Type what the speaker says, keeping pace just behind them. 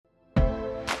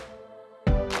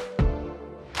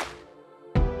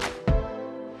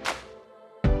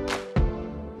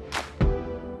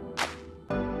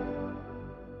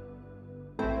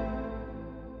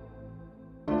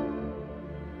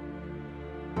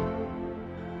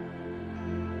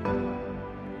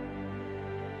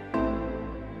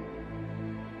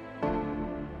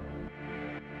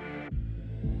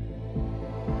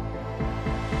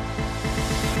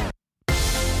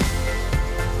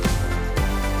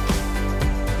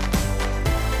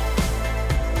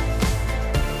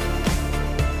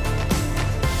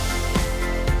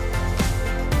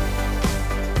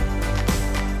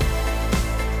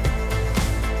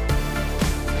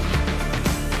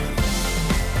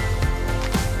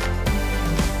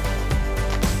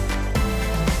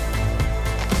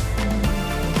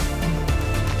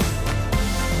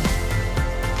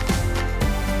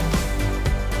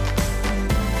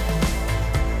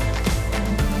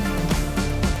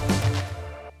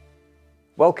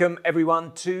Welcome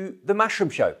everyone to the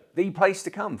Mashroom Show, the place to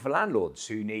come for landlords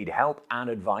who need help and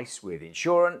advice with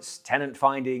insurance, tenant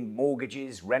finding,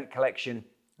 mortgages, rent collection,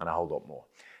 and a whole lot more.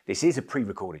 This is a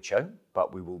pre-recorded show,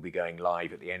 but we will be going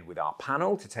live at the end with our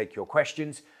panel to take your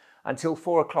questions until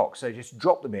 4 o'clock. So just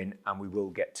drop them in and we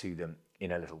will get to them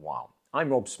in a little while.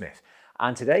 I'm Rob Smith,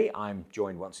 and today I'm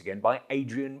joined once again by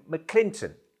Adrian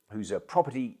McClinton, who's a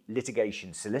property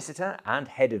litigation solicitor and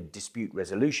head of dispute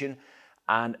resolution.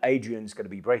 And Adrian's going to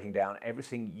be breaking down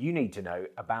everything you need to know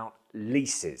about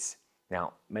leases.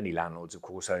 Now, many landlords, of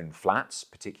course, own flats,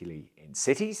 particularly in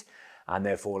cities, and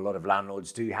therefore a lot of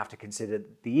landlords do have to consider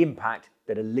the impact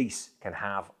that a lease can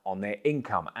have on their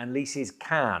income. And leases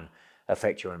can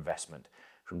affect your investment,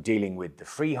 from dealing with the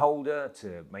freeholder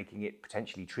to making it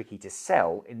potentially tricky to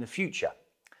sell in the future.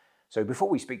 So before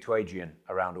we speak to Adrian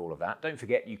around all of that, don't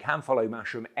forget you can follow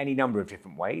Mashroom any number of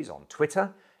different ways on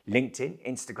Twitter, LinkedIn,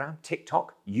 Instagram,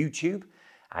 TikTok, YouTube,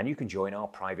 and you can join our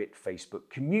private Facebook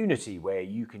community where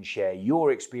you can share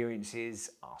your experiences,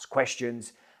 ask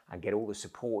questions, and get all the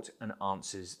support and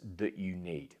answers that you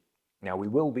need. Now, we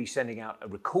will be sending out a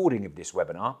recording of this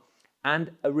webinar and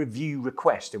a review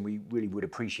request, and we really would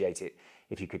appreciate it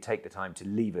if you could take the time to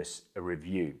leave us a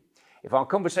review. If our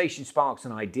conversation sparks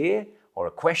an idea or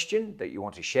a question that you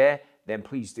want to share, then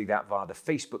please do that via the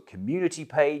Facebook community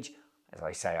page. As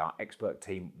I say, our expert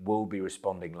team will be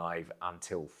responding live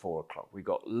until 4 o'clock. We've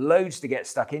got loads to get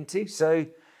stuck into, so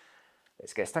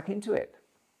let's get stuck into it.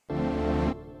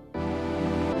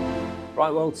 Right,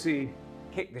 well, to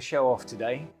kick the show off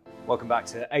today, welcome back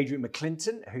to Adrian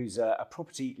McClinton, who's a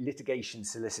property litigation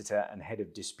solicitor and head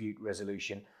of dispute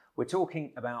resolution. We're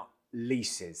talking about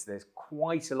leases. There's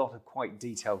quite a lot of quite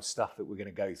detailed stuff that we're going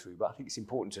to go through, but I think it's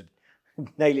important to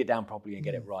nail it down properly and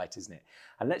get it right, isn't it?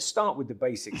 And let's start with the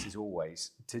basics as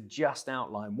always, to just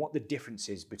outline what the difference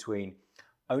is between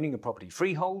owning a property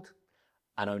freehold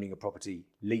and owning a property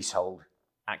leasehold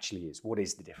actually is. What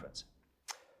is the difference?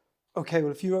 Okay,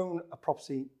 well, if you own a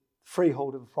property,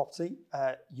 freehold of a property,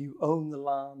 you own the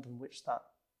land on which that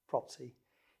property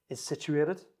is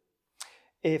situated.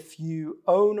 If you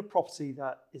own a property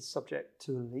that is subject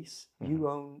to a lease, you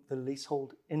own the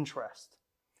leasehold interest.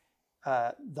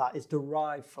 That is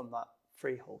derived from that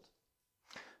freehold.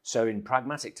 So in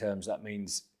pragmatic terms, that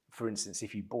means, for instance,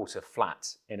 if you bought a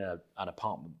flat in an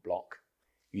apartment block,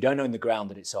 you don't own the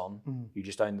ground that it's on, you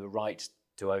just own the right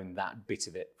to own that bit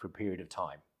of it for a period of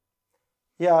time.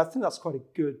 Yeah, I think that's quite a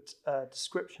good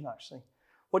description, actually.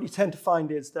 What you tend to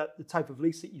find is that the type of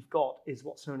lease that you've got is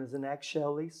what's known as an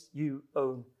eggshell lease. You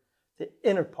own the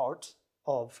inner part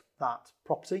of that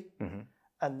property,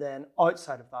 and then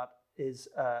outside of that is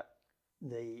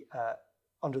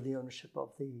under the ownership of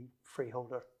the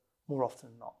freeholder, more often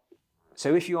than not.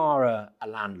 So if you are a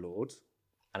landlord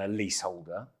and a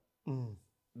leaseholder,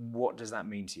 what does that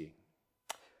mean to you?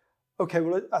 Okay,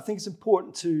 well, I think it's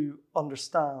important to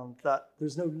understand that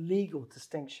there's no legal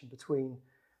distinction between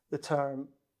the term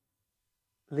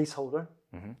leaseholder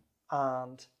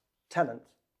and tenant.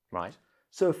 Right.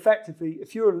 So effectively,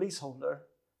 if you're a leaseholder,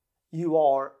 you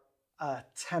are a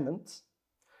tenant,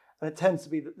 and it tends to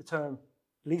be that the term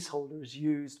leaseholder is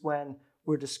used when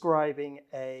we're describing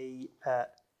in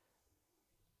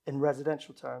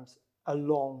residential terms, a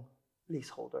long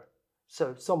leaseholder.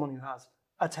 So someone who has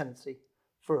a tenancy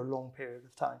for a long period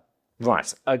of time.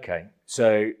 Right, okay.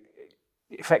 So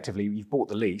effectively, you've bought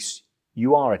the lease,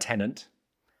 you are a tenant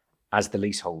as the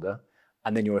leaseholder,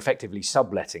 and then you're effectively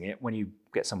subletting it. When you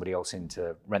get somebody else in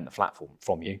to rent the flat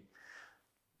from you,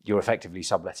 you're effectively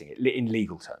subletting it in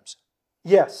legal terms.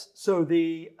 Yes, so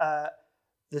the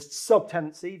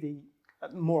subtenancy, the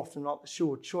more often than not the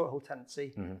short hold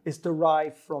tenancy, is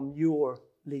derived from your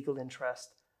legal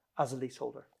interest as a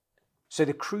leaseholder. So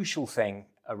the crucial thing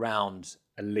around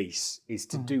a lease is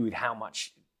to do with how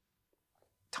much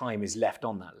time is left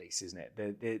on that lease, isn't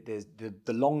it?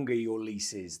 The longer your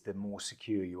lease is, the more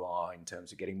secure you are in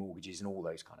terms of getting mortgages and all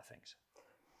those kind of things.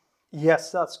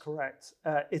 Yes, that's correct.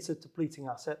 It's a depleting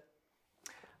asset.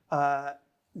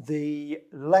 The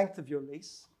length of your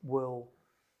lease will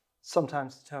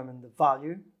sometimes determine the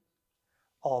value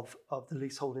of the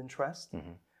leasehold interest.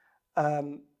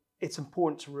 It's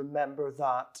important to remember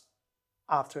that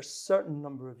after a certain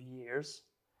number of years,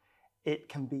 it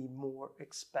can be more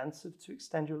expensive to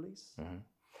extend your lease.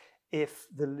 If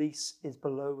the lease is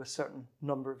below a certain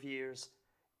number of years,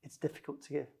 it's difficult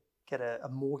to get a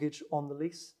mortgage on the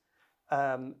lease.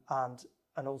 And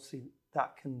obviously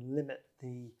that can limit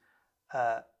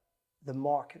the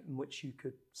market in which you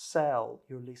could sell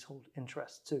your leasehold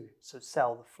interest to, so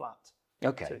sell the flat.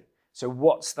 Okay. To. So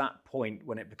what's that point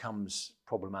when it becomes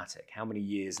problematic? How many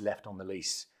years left on the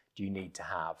lease do do you need to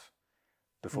have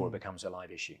before it becomes a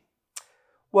live issue?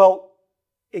 Well,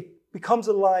 it becomes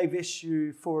a live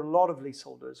issue for a lot of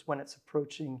leaseholders when it's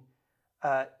approaching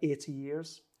 80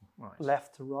 years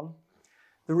left to run.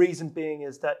 The reason being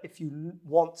is that if you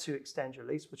want to extend your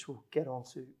lease, which we'll get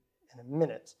onto in a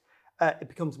minute, it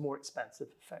becomes more expensive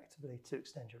effectively to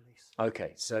extend your lease.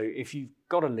 Okay, so if you've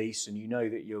got a lease and you know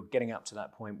that you're getting up to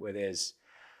that point where there's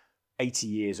 80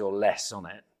 years or less on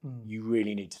it, you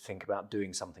really need to think about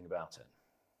doing something about it.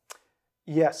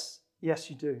 Yes,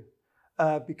 you do.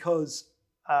 Because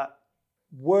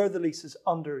were the lease is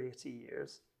under 80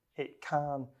 years, it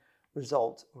can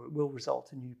result, or it will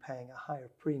result in you paying a higher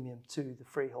premium to the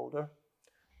freeholder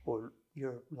or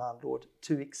your landlord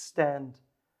to extend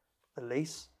the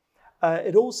lease.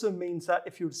 It also means that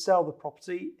if you were to sell the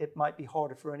property, it might be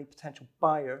harder for any potential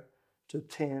buyer to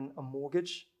obtain a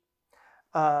mortgage.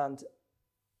 And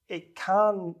it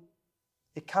can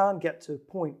get to a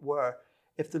point where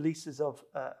if the lease is of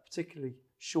a particularly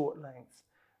short length,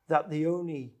 that the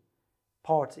only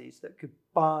parties that could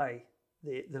buy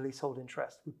the leasehold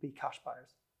interest would be cash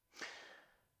buyers.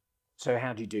 So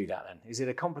how do you do that then? Is it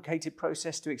a complicated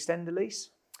process to extend the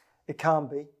lease? It can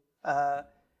be.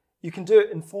 You can do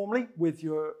it informally with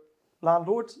your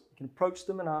landlord. You can approach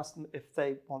them and ask them if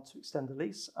they want to extend the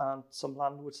lease, and some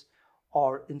landlords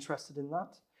are interested in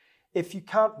that. If you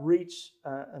can't reach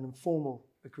an informal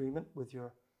agreement with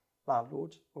your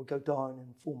landlord or go down an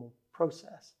informal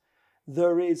process,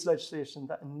 there is legislation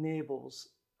that enables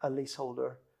a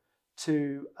leaseholder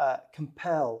to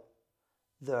compel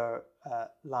their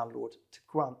landlord to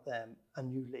grant them a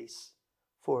new lease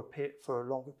for a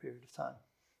longer period of time.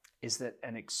 Is that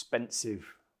an expensive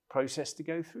process to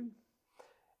go through?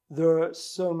 There are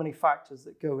so many factors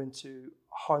that go into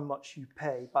how much you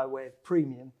pay by way of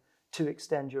premium to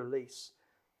extend your lease.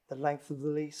 The length of the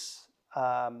lease,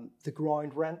 the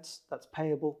ground rent that's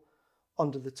payable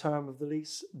under the term of the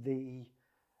lease, the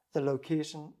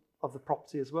location of the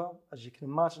property as well. As you can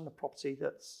imagine, a property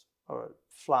or a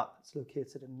flat that's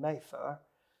located in Mayfair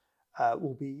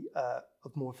will be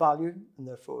of more value, and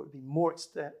therefore it would be more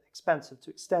expensive to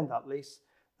extend that lease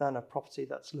than a property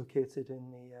that's located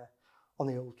on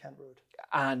the Old Kent Road.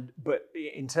 But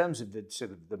in terms of the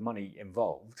sort of the money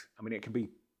involved, I mean, it can be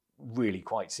really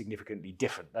quite significantly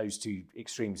different. Those two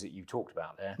extremes that you talked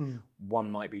about there, one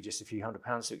might be just a few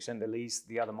 £100s to extend the lease,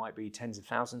 the other might be tens of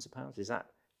thousands of pounds. Is that?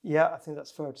 Yeah, I think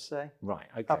that's fair to say. Right.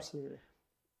 Okay. Absolutely.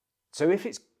 So if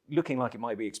it's looking like it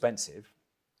might be expensive,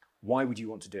 why would you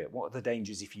want to do it? What are the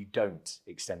dangers if you don't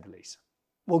extend the lease?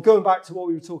 Well, going back to what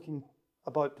we were talking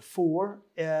about before,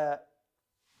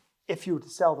 if you were to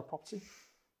sell the property,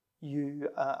 and you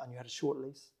had a short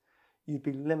lease, you'd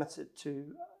be limited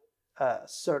to a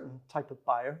certain type of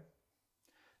buyer.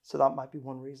 So that might be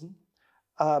one reason.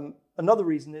 Another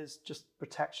reason is just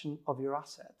protection of your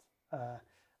asset.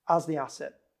 As the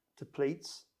asset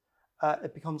depletes,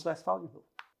 it becomes less valuable.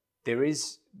 There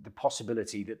is the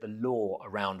possibility that the law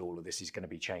around all of this is going to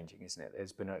be changing, isn't it?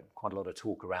 There's been quite a lot of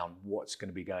talk around what's going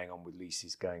to be going on with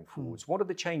leases going forwards. What are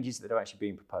the changes that are actually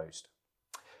being proposed?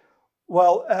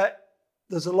 Well,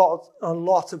 there's a lot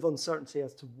of uncertainty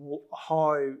as to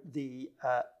how the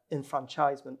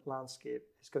enfranchisement landscape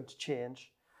is going to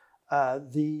change.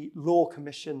 The Law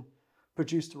Commission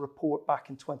produced a report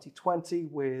back in 2020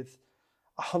 with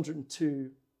 102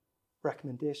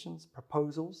 recommendations,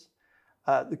 proposals.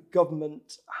 The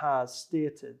government has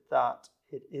stated that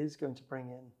it is going to bring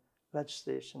in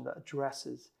legislation that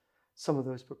addresses some of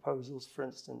those proposals. For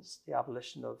instance, the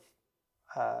abolition of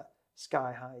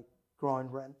sky-high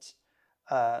ground rent,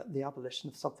 the abolition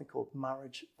of something called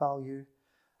marriage value,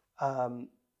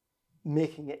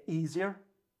 making it easier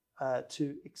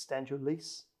to extend your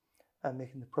lease and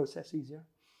making the process easier.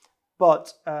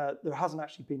 But there hasn't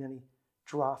actually been any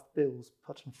draft bills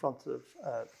put in front of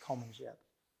the Commons yet.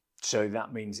 So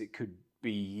that means it could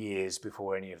be years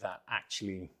before any of that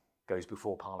actually goes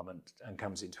before Parliament and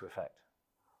comes into effect.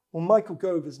 Well, Michael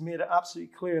Gove has made it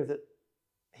absolutely clear that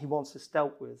he wants this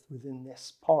dealt with within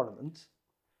this Parliament,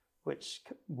 which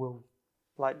will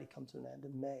likely come to an end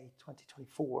in May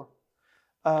 2024.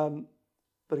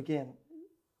 But again,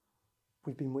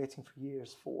 we've been waiting for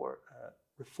years for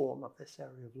reform of this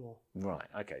area of law. Right,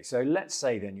 okay. So let's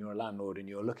say then you're a landlord and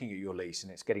you're looking at your lease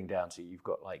and it's getting down to, you've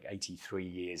got like 83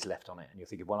 years left on it and you're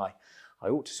thinking, well, I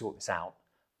ought to sort this out,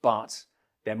 but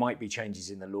there might be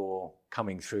changes in the law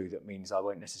coming through that means I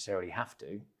won't necessarily have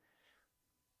to.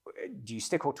 Do you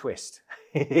stick or twist?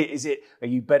 Are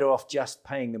you better off just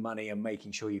paying the money and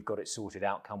making sure you've got it sorted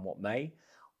out come what may?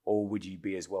 Or would you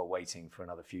be as well waiting for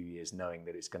another few years knowing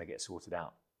that it's going to get sorted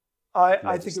out?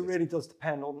 I think it really does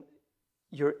depend on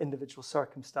your individual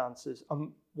circumstances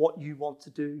and what you want to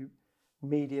do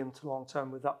medium to long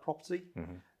term with that property.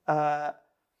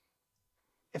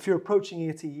 If you're approaching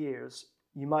 80 years,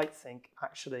 you might think,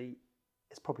 actually,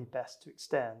 it's probably best to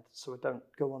extend so I don't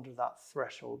go under that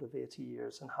threshold of 80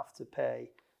 years and have to pay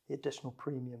the additional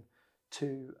premium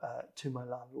to my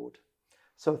landlord.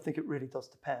 So I think it really does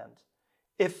depend.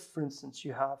 If, for instance,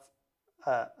 you have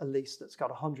a lease that's got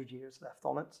 100 years left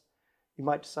on it, you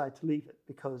might decide to leave it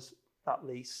because that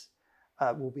lease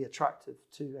will be attractive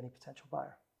to any potential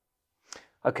buyer.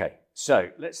 Okay, so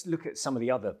let's look at some of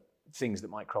the other things that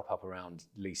might crop up around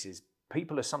leases.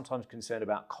 People are sometimes concerned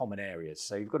about common areas.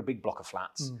 So you've got a big block of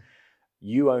flats.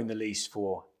 You own the lease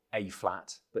for a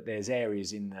flat, but there's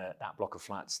areas in that block of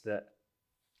flats that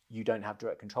you don't have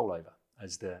direct control over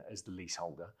as the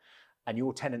leaseholder. And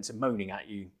your tenants are moaning at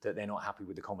you that they're not happy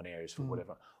with the common areas for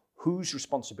whatever. Whose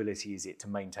responsibility is it to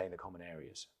maintain the common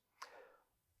areas?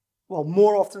 Well,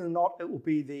 more often than not, it will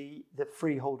be the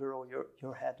freeholder or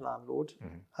your head landlord.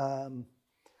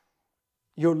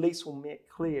 Your lease will make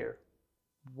clear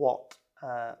what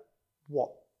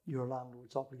your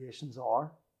landlord's obligations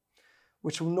are,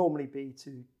 which will normally be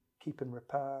to keep and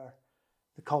repair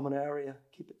the common area,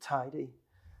 keep it tidy,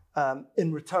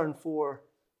 in return for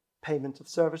payment of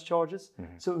service charges.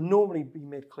 So it will normally be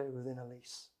made clear within a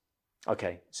lease.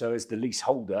 Okay, so as the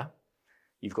leaseholder,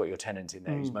 you've got your tenant in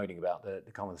there who's moaning about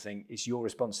the common thing. It's your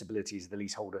responsibility as the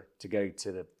leaseholder to go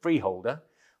to the freeholder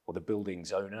or the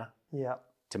building's owner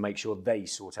to make sure they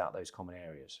sort out those common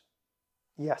areas.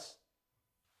 Yes.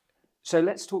 So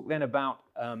let's talk then about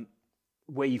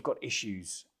where you've got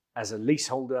issues as a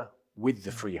leaseholder with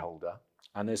the freeholder,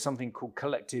 and there's something called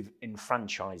collective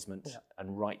enfranchisement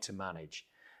and right to manage.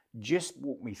 Just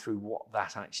walk me through what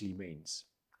that actually means.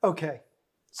 Okay,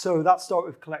 so let's start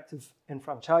with collective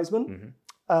enfranchisement.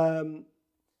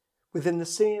 Within the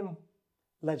same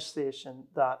legislation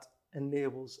that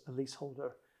enables a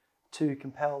leaseholder to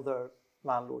compel their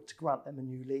landlord to grant them a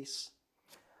new lease,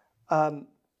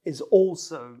 is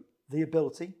also the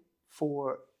ability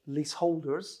for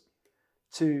leaseholders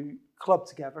to club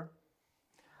together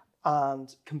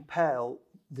and compel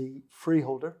the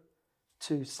freeholder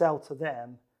to sell to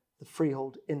them the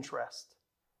freehold interest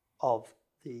of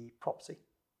the property.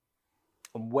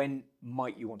 And when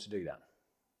might you want to do that?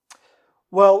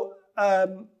 Well,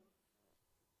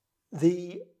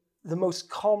 the most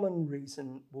common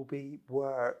reason will be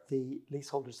where the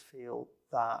leaseholders feel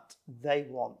that they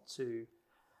want to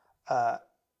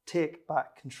take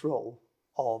back control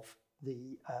of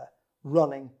the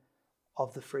running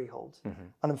of the freehold.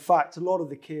 And in fact, a lot of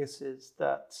the cases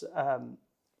that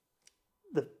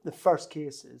the first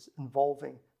cases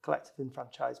involving collective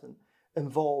enfranchisement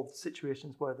involved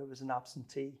situations where there was an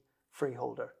absentee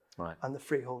freeholder and the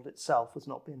freehold itself was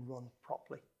not being run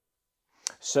properly.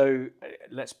 So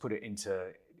let's put it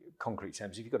into concrete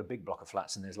terms. If you've got a big block of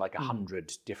flats and there's like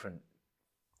 100 different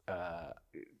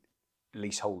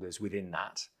leaseholders within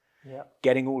that,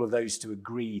 getting all of those to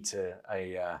agree to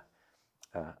a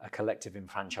collective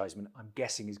enfranchisement, I'm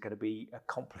guessing is going to be a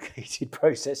complicated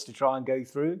process to try and go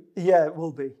through. Yeah, it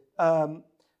will be.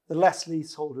 The less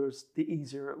leaseholders, the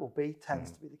easier it will be, tends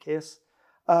to be the case.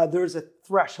 There is a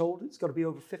threshold. It's got to be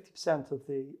over 50% of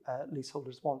the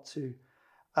leaseholders want to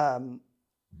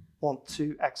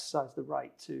exercise the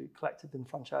right to collective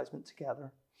enfranchisement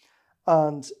together.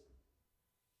 And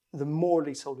the more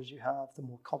leaseholders you have, the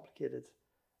more complicated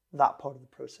that part of the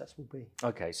process will be.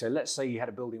 Okay, so let's say you had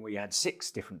a building where you had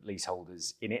 6 different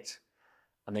leaseholders in it,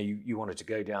 and then you wanted to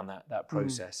go down that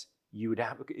process. You would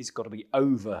have, it's got to be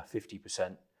over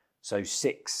 50%. So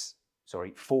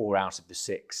 4 out of the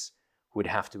 6 would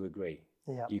have to agree.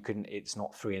 You couldn't, it's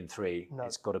not 3 and 3,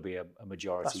 it's got to be a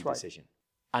majority decision.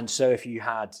 And so if you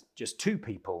had just 2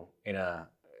 people in an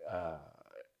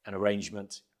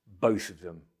arrangement, both of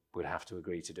them would have to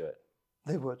agree to do it.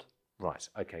 They would. Right,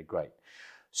 okay, great.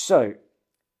 So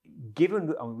given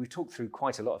that, I mean, we've talked through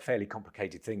quite a lot of fairly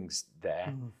complicated things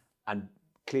there, and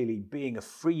clearly being a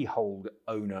freehold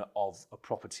owner of a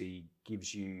property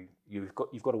gives you've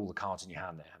got all the cards in your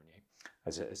hand there, haven't you,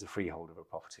 as a freeholder of a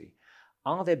property.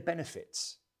 Are there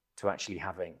benefits to actually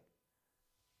having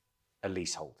a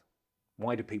leasehold?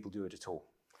 Why do people do it at all?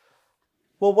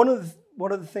 Well, one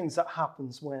of the things that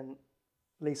happens when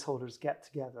leaseholders get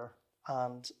together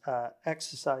and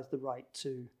exercise the right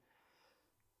to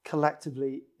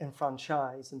collectively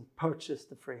enfranchise and purchase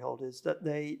the freehold is that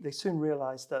they soon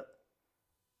realize that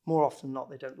more often than not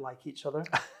they don't like each other,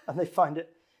 and they find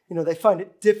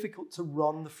it difficult to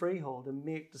run the freehold and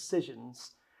make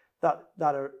decisions that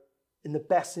are in the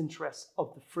best interest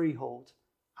of the freehold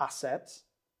assets,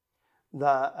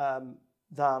 that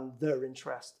than their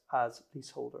interest as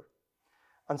leaseholder.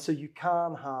 And so you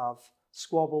can have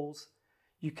squabbles,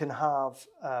 you can have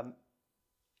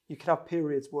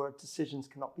periods where decisions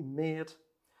cannot be made.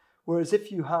 Whereas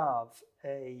if you have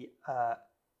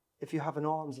an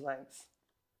arm's length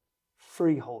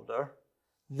freeholder,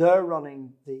 they're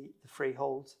running the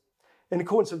freehold in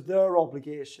accordance with their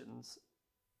obligations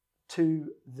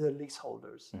to the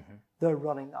leaseholders. They're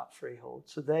running that freehold,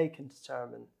 so they can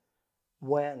determine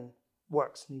when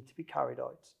works need to be carried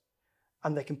out,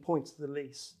 and they can point to the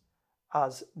lease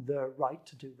as their right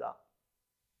to do that.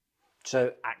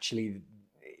 So actually,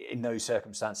 in those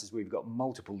circumstances, we've got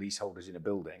multiple leaseholders in a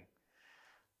building.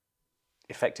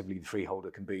 Effectively, the freeholder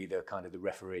can be the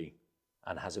referee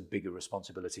and has a bigger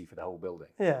responsibility for the whole building.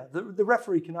 Yeah, the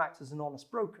referee can act as an honest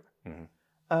broker.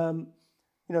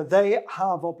 They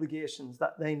have obligations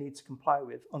that they need to comply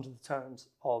with under the terms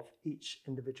of each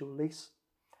individual lease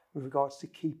with regards to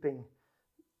keeping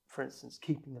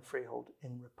the freehold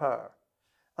in repair.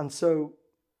 And so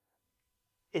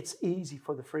it's easy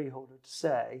for the freeholder to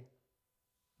say,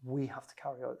 we have to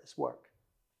carry out this work.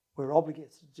 We're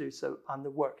obligated to do so, and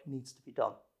the work needs to be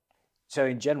done. So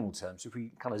in general terms, if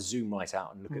we kind of zoom right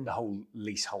out and look at the whole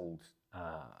leasehold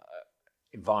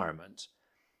environment,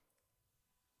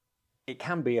 it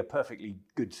can be a perfectly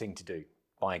good thing to do,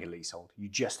 buying a leasehold. You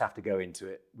just have to go into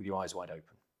it with your eyes wide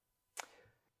open.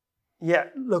 Yeah,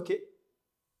 look,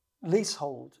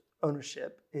 leasehold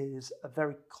ownership is a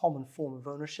very common form of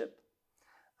ownership.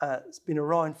 It's been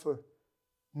around for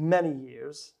many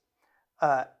years.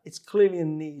 It's clearly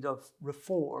in need of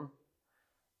reform,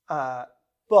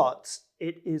 but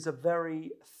it is a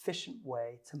very efficient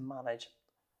way to manage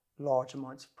large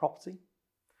amounts of property.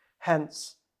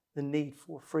 Hence, the need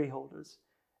for freeholders,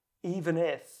 even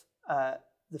if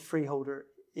the freeholder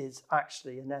is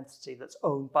actually an entity that's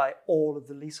owned by all of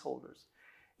the leaseholders.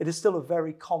 It is still a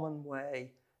very common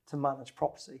way to manage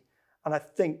property. And I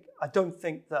don't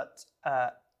think that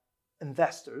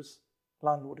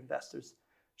landlord investors,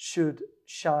 should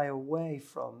shy away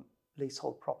from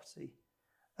leasehold property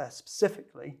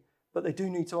specifically, but they do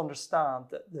need to understand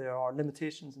that there are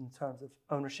limitations in terms of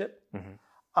ownership,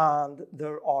 and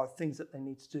there are things that they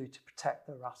need to do to protect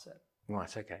their asset.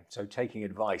 Right, okay. So taking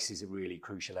advice is a really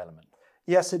crucial element.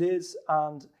 Yes, it is,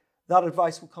 and that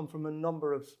advice will come from a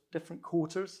number of different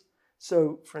quarters.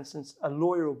 So, for instance, a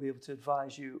lawyer will be able to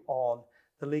advise you on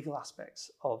the legal aspects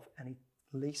of any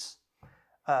lease.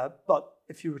 But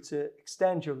if you were to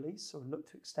extend your lease or look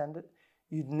to extend it,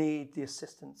 you'd need the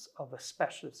assistance of a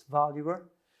specialist valuer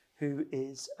who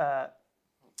is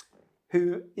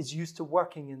used to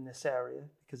working in this area,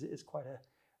 because it is quite a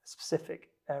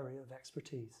specific area of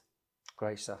expertise.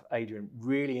 Great stuff. Adrian,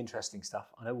 really interesting stuff.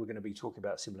 I know we're going to be talking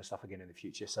about similar stuff again in the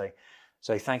future. So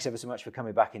thanks ever so much for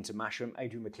coming back into Mashroom.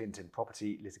 Adrian McClinton,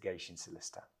 Property Litigation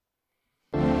Solicitor.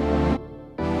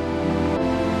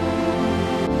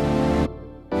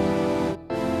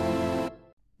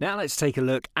 Now let's take a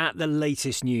look at the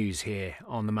latest news here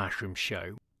on the Mashroom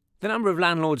Show. The number of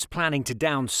landlords planning to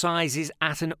downsize is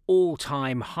at an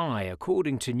all-time high,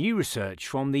 according to new research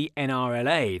from the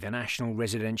NRLA, the National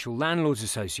Residential Landlords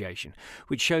Association,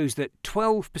 which shows that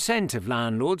 12% of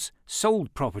landlords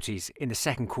sold properties in the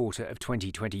second quarter of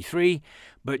 2023,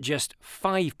 but just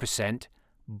 5%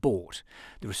 bought.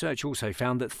 The research also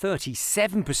found that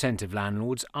 37% of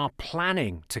landlords are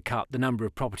planning to cut the number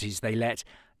of properties they let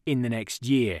in the next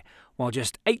year, while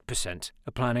just 8%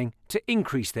 are planning to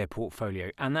increase their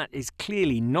portfolio, and that is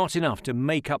clearly not enough to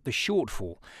make up the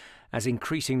shortfall as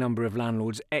increasing number of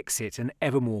landlords exit an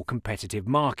ever more competitive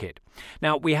market.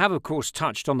 Now, we have of course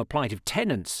touched on the plight of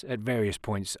tenants at various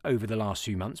points over the last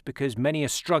few months, because many are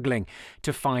struggling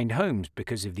to find homes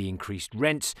because of the increased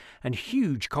rents and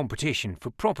huge competition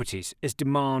for properties as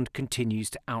demand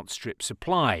continues to outstrip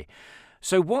supply.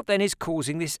 So what then is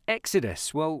causing this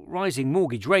exodus? Well, rising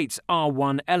mortgage rates are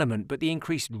one element, but the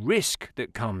increased risk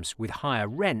that comes with higher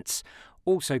rents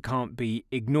also can't be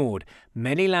ignored.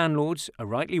 Many landlords are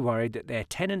rightly worried that their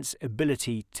tenants'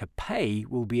 ability to pay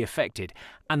will be affected,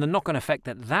 and the knock-on effect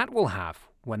that will have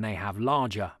when they have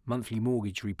larger monthly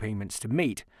mortgage repayments to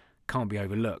meet can't be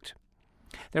overlooked.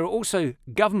 There are also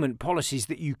government policies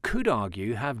that you could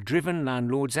argue have driven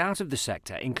landlords out of the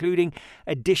sector, including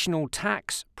additional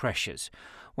tax pressures.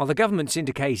 While the government's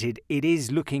indicated it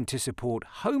is looking to support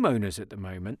homeowners at the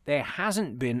moment, there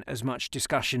hasn't been as much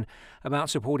discussion about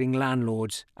supporting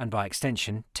landlords and, by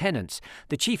extension, tenants.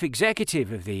 The chief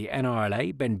executive of the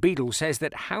NRLA, Ben Beadle, says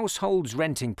that households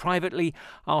renting privately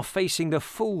are facing the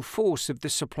full force of the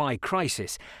supply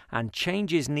crisis, and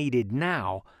change is needed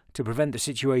now to prevent the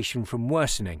situation from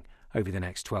worsening over the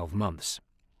next 12 months.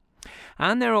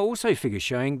 And there are also figures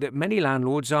showing that many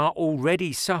landlords are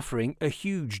already suffering a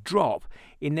huge drop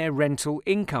in their rental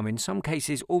income, in some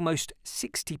cases almost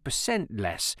 60%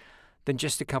 less than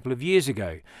just a couple of years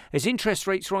ago. As interest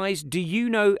rates rise, do you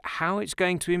know how it's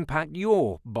going to impact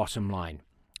your bottom line?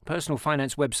 Personal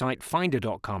finance website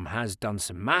Finder.com has done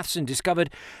some maths and discovered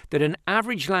that an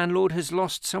average landlord has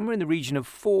lost somewhere in the region of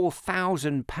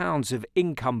 £4,000 of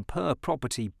income per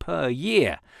property per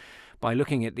year. By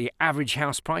looking at the average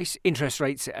house price, interest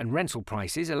rates and rental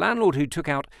prices, a landlord who took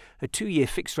out a 2-year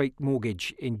fixed-rate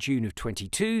mortgage in June of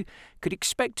 22 could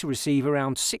expect to receive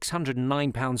around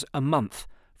 £609 a month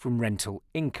from rental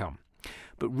income.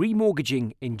 But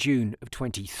remortgaging in June of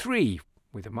 23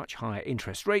 with a much higher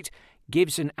interest rate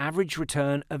gives an average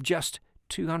return of just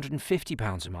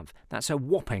 £250 a month. That's a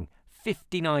whopping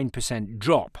 59%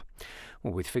 drop.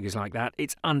 Well, with figures like that,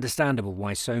 it's understandable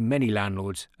why so many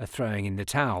landlords are throwing in the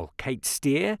towel. Kate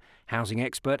Steer, housing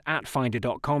expert at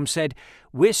Finder.com, said,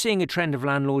 "We're seeing a trend of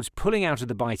landlords pulling out of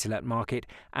the buy-to-let market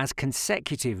as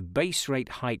consecutive base rate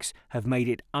hikes have made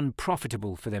it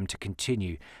unprofitable for them to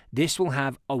continue. This will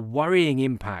have a worrying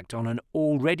impact on an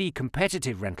already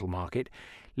competitive rental market,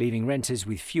 leaving renters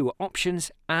with fewer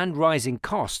options and rising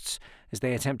costs as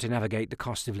they attempt to navigate the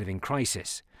cost of living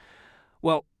crisis."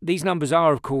 Well, these numbers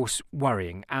are, of course,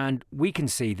 worrying, and we can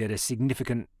see that a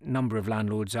significant number of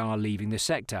landlords are leaving the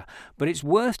sector. But it's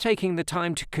worth taking the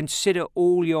time to consider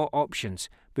all your options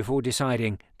before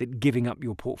deciding that giving up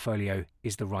your portfolio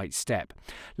is the right step.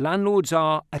 Landlords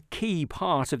are a key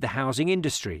part of the housing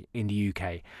industry in the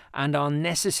UK and are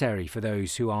necessary for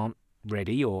those who aren't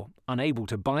ready or unable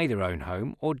to buy their own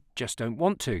home or just don't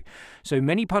want to. So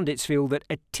many pundits feel that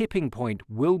a tipping point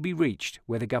will be reached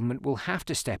where the government will have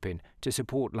to step in to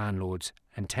support landlords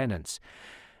and tenants.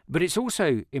 But it's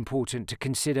also important to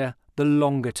consider the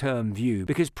longer-term view,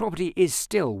 because property is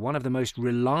still one of the most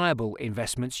reliable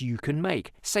investments you can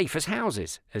make. Safe as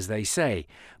houses, as they say.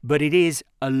 But it is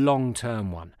a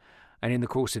long-term one. And in the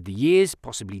course of the years,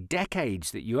 possibly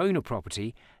decades, that you own a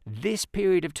property, this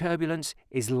period of turbulence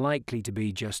is likely to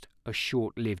be just a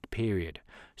short-lived period.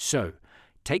 So,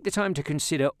 take the time to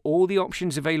consider all the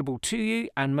options available to you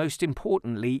and, most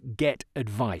importantly, get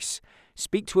advice.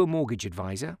 Speak to a mortgage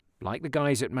advisor, like the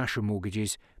guys at Mashroom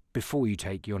Mortgages, before you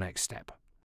take your next step.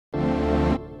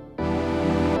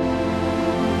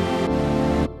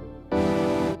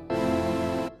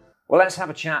 Well, let's have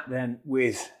a chat then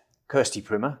with Kirsty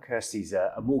Primmer. Kirsty's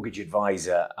a mortgage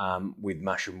advisor with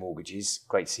Mashroom Mortgages.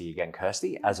 Great to see you again,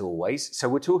 Kirsty, as always. So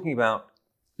we're talking about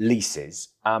leases.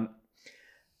 I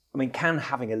mean, can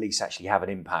having a lease actually have an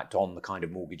impact on the kind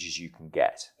of mortgages you can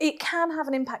get? It can have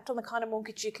an impact on the kind of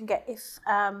mortgage you can get if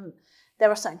there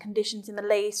are certain conditions in the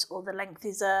lease, or the length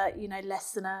is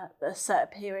less than a certain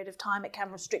period of time. It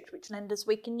can restrict which lenders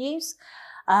we can use.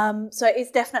 So it's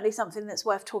definitely something that's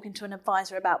worth talking to an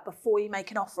advisor about before you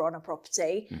make an offer on a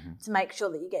property, to make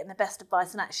sure that you're getting the best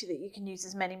advice and actually that you can use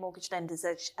as many mortgage lenders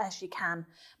as you can.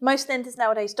 Most lenders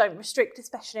nowadays don't restrict,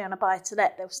 especially on a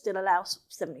buy-to-let. They'll still allow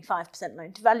 75%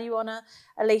 loan to value on a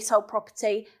leasehold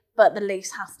property, but the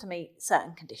lease has to meet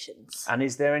certain conditions. And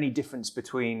is there any difference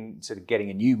between sort of getting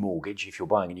a new mortgage if you're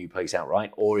buying a new place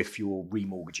outright, or if you're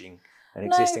remortgaging an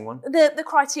existing one? The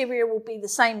criteria will be the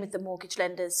same with the mortgage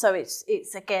lenders. So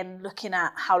it's again looking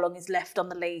at how long is left on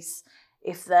the lease.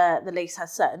 If the lease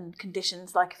has certain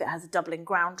conditions, like if it has a doubling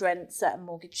ground rent, certain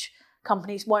mortgage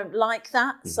companies won't like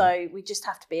that. So we just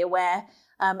have to be aware.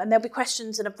 And there'll be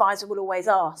questions an advisor will always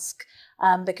ask,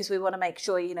 because we want to make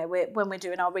sure, when we're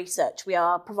doing our research, we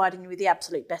are providing you with the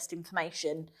absolute best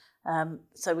information.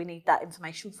 So we need that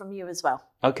information from you as well.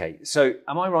 Okay, so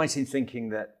am I right in thinking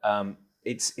that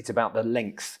it's about the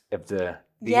length of the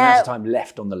amount of time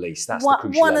left on the lease? That's the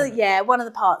crucial element. One of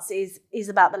the parts is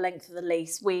about the length of the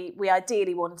lease. We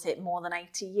ideally want it more than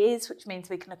 80 years, which means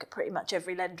we can look at pretty much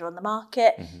every lender on the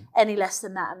market. Any less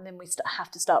than that, and then we have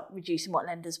to start reducing what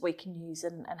lenders we can use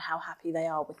and how happy they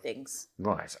are with things.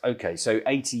 Right, okay, so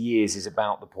 80 years is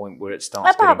about the point where it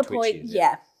starts getting twitchy, is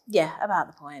it? Yeah, about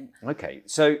the point. Okay,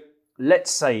 so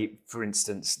let's say, for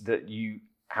instance, that you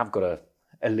have got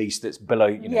a lease that's below,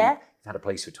 you've had a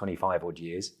place for 25 odd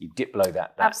years, you dip below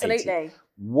that Absolutely. 80.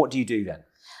 What do you do then?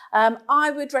 I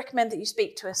would recommend that you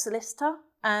speak to a solicitor,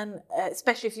 and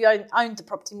especially if you owned the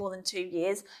property more than 2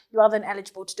 years, you are then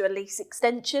eligible to do a lease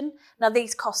extension. Now,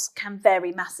 these costs can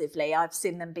vary massively. I've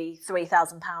seen them be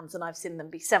 £3,000 and I've seen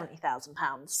them be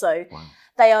 £70,000. So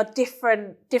they are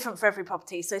different for every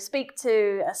property. So speak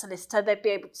to a solicitor. They'd be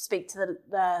able to speak to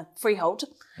the freehold,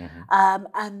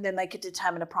 and then they could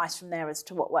determine a price from there as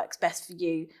to what works best for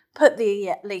you. put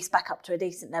the lease back up to a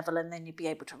decent level, and then you'd be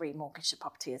able to remortgage the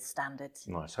property as standard.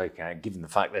 Nice, okay. Given the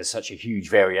fact there's such a huge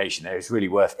variation there, it's really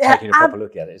worth taking a proper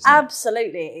look at it, isn't it?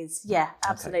 Absolutely it is, yeah,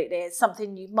 absolutely. Okay. It's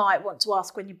something you might want to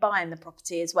ask when you're buying the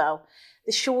property as well.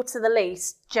 The shorter the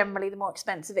lease, generally the more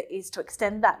expensive it is to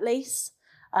extend that lease.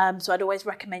 So I'd always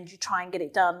recommend you try and get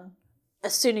it done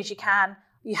as soon as you can.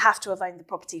 You have to have owned the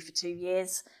property for 2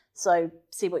 years, so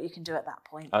see what you can do at that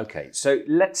point. Okay, so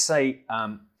let's say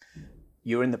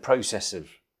you're in the process of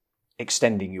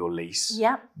extending your lease,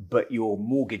 but your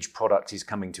mortgage product is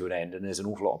coming to an end, and there's an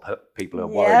awful lot of people who are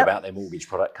worried about their mortgage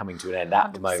product coming to an end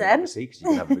at 100%. The moment, obviously, because you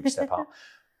can have a big step up.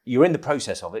 You're in the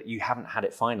process of it, you haven't had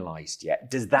it finalised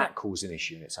yet. Does that cause an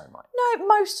issue in its own right? No,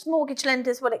 most mortgage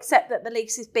lenders will accept that the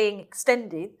lease is being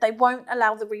extended. They won't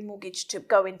allow the remortgage to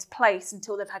go into place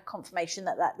until they've had confirmation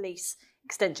that that lease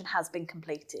extension has been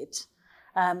completed.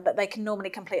 But they can normally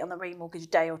complete on the remortgage a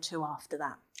day or two after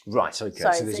that. Right, okay,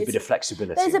 so there's a bit of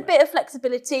flexibility. There's a bit of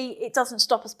flexibility. It doesn't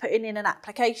stop us putting in an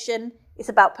application. It's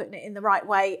about putting it in the right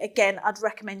way. Again, I'd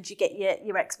recommend you get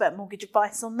your expert mortgage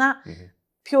advice on that,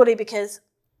 purely because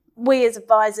we as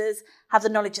advisors have the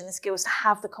knowledge and the skills to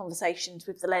have the conversations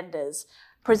with the lenders,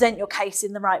 present your case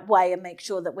in the right way, and make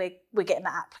sure that we're getting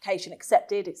that application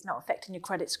accepted. It's not affecting your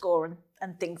credit score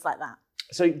and things like that.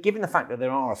 So given the fact that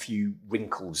there are a few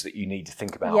wrinkles that you need to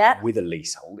think about with a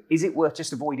leasehold, is it worth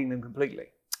just avoiding them completely?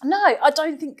 No, I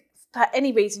don't think for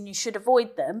any reason you should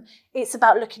avoid them. It's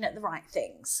about looking at the right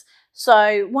things.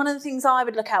 So one of the things I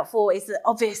would look out for is that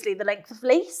obviously the length of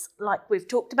lease, like we've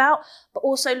talked about, but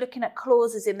also looking at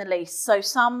clauses in the lease. So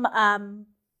some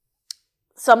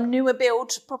newer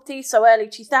build properties, so early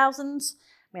 2000s,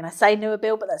 I mean, I say newer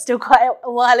build, but that's still quite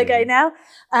a while ago now,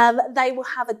 they will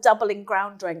have a doubling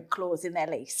ground rent clause in their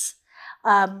lease.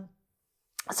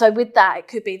 So with that, it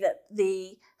could be that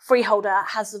the freeholder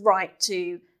has the right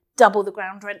to double the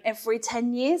ground rent every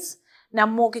 10 years. Now,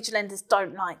 mortgage lenders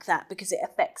don't like that because it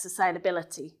affects the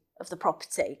saleability of the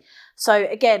property. So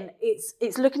again,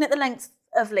 it's looking at the length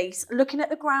of lease, looking at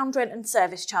the ground rent and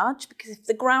service charge, because if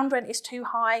the ground rent is too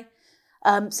high,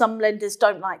 some lenders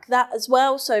don't like that as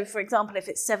well. So for example, if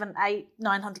it's £700, £800,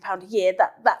 £900 a year,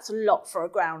 that's a lot for a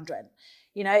ground rent.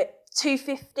 You know,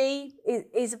 £250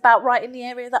 is about right in the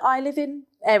area that I live in.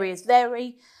 Areas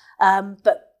vary,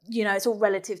 but you know, it's all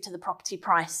relative to the property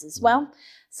price as well.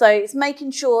 So it's making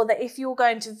sure that if you're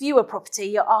going to view a property,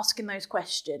 you're asking those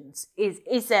questions.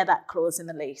 Is there that clause in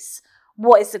the lease?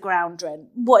 What is the ground rent?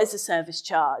 What is the service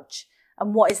charge?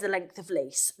 And what is the length of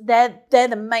lease? They're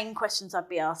the main questions I'd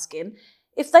be asking.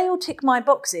 If they all tick my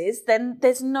boxes, then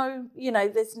there's no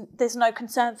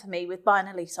concern for me with buying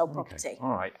a leasehold property. Okay.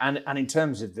 All right. And in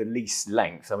terms of the lease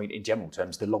length, I mean, in general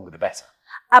terms, the longer the better.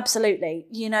 Absolutely.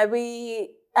 You know,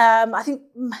 I think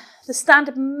the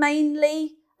standard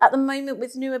mainly at the moment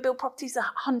with newer build properties is a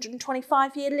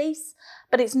 125-year lease,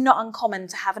 but it's not uncommon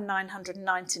to have a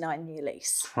 999-year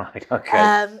lease. Right,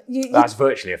 okay. That's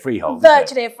virtually a freehold.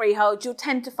 Virtually a freehold. You'll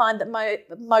tend to find that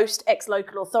most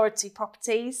ex-local authority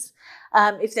properties,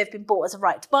 if they've been bought as a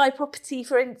right to buy property,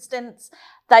 for instance,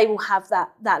 they will have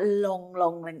that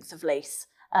long length of lease,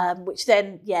 which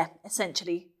then,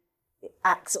 essentially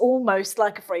acts almost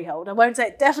like a freehold. I won't say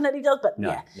it definitely does, but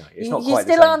no, it's not quite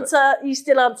the same. You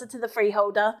still answer to the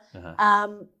freeholder,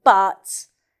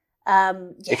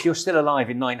 if you're still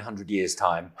alive in 900 years'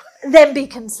 time, then be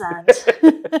concerned.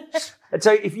 And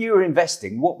so, if you were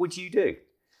investing, what would you do?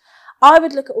 I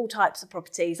would look at all types of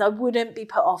properties. I wouldn't be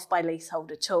put off by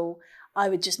leasehold at all. I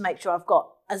would just make sure I've got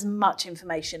as much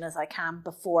information as I can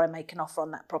before I make an offer on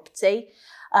that property.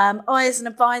 I, as an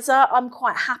advisor, I'm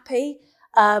quite happy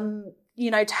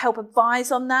to help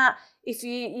advise on that. If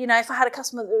if I had a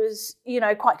customer that was,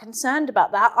 quite concerned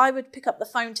about that, I would pick up the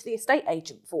phone to the estate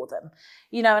agent for them,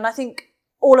 and I think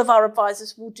all of our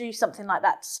advisors will do something like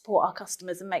that to support our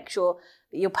customers and make sure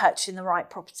that you're purchasing the right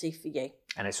property for you.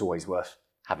 And it's always worth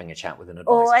having a chat with an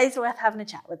advisor. Always worth having a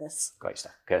chat with us. Great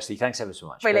stuff. Kirsty, thanks ever so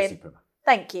much. Brilliant. Kirsty Primmer.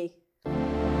 Thank you.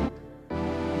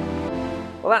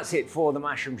 Well, that's it for the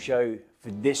Mashroom Show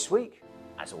for this week.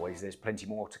 As always, there's plenty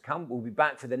more to come. We'll be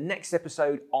back for the next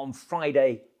episode on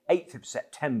Friday, 8th of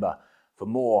September, for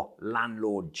more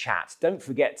landlord chat. Don't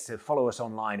forget to follow us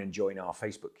online and join our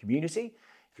Facebook community.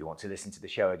 If you want to listen to the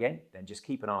show again, then just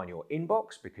keep an eye on your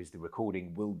inbox because the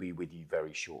recording will be with you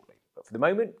very shortly. But for the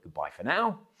moment, goodbye for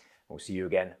now. We'll see you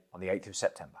again on the 8th of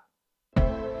September.